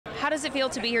does it feel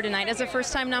to be here tonight as a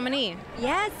first-time nominee?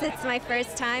 Yes, it's my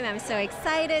first time. I'm so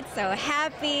excited, so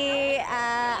happy.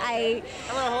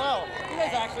 Hello.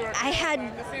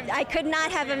 I could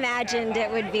not have imagined it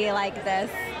would be like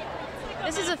this.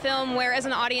 This is a film where, as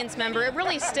an audience member, it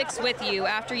really sticks with you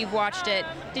after you've watched it.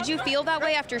 Did you feel that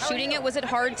way after shooting it? Was it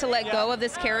hard to let go of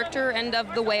this character and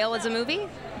of The Whale as a movie?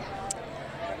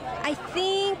 I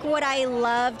think what I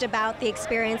loved about the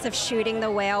experience of shooting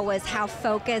The Whale was how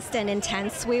focused and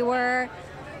intense we were.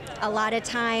 A lot of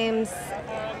times,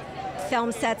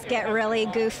 film sets get really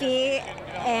goofy,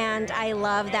 and I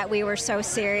love that we were so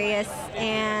serious.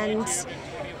 And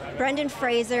Brendan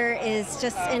Fraser is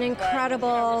just an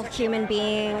incredible human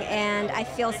being, and I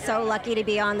feel so lucky to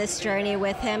be on this journey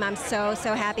with him. I'm so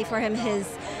happy for him. His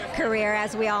career,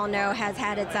 as we all know, has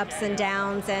had its ups and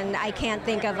downs, and I can't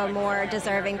think of a more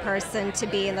deserving person to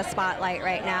be in the spotlight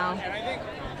right now.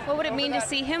 What would it mean to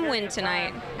see him win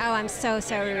tonight? Oh, I'm so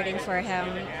rooting for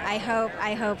him. I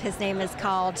hope his name is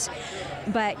called.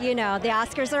 But, you know, the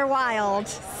Oscars are wild.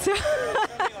 So.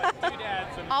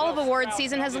 All of award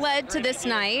season has led to this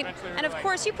night, and of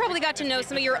course you probably got to know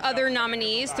some of your other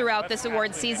nominees throughout this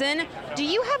award season. Do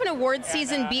you have an award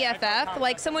season BFF,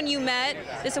 like someone you met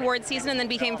this award season and then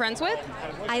became friends with?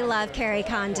 I love Carrie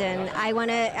Condon. I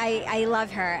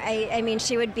love her. I mean,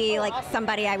 she would be like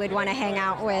somebody I would want to hang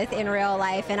out with in real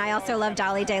life. And I also love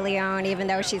Dolly De Leon, even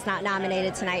though she's not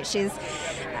nominated tonight. She's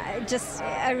just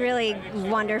a really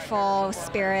wonderful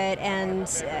spirit, and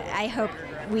I hope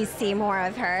we see more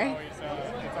of her.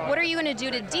 What are you going to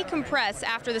do to decompress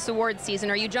after this award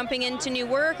season? Are you jumping into new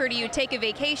work, or do you take a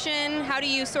vacation? How do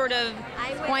you sort of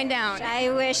wind down? I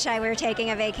wish I were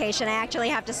taking a vacation. I actually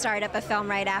have to start up a film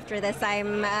right after this.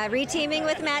 I'm re-teaming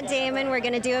with Matt Damon. We're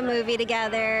going to do a movie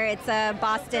together. It's a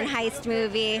Boston heist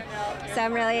movie, so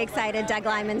I'm really excited. Doug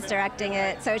Liman's directing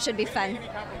it, so it should be fun.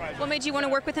 What made you want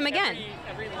to work with him again?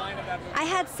 I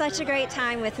had such a great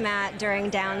time with Matt during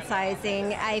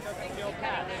Downsizing.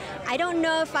 I don't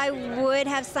know if I would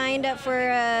have signed up for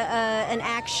an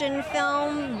action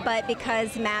film, but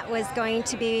because Matt was going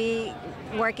to be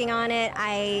working on it,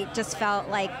 I just felt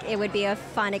like it would be a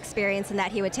fun experience and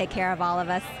that he would take care of all of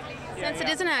us. Since it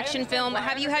is an action film,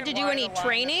 have you had to do any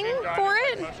training for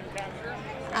it?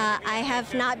 I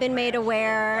have not been made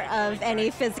aware of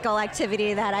any physical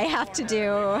activity that I have to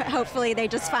do. Hopefully they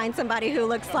just find somebody who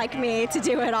looks like me to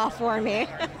do it all for me.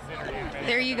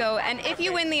 There you go. And if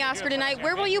you win the Oscar tonight,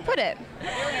 where will you put it?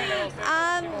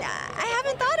 I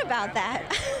haven't thought about that.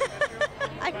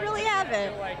 I really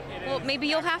haven't. Well, maybe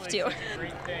you'll have to.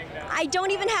 I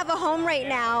don't even have a home right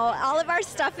now. All of our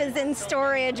stuff is in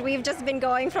storage. We've just been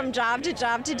going from job to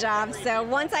job to job. So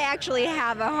once I actually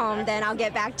have a home, then I'll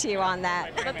get back to you on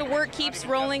that. But the work keeps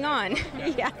rolling on.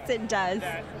 Yes, it does.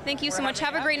 Thank you so much.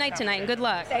 Have a great night tonight, and good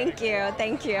luck. Thank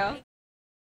you.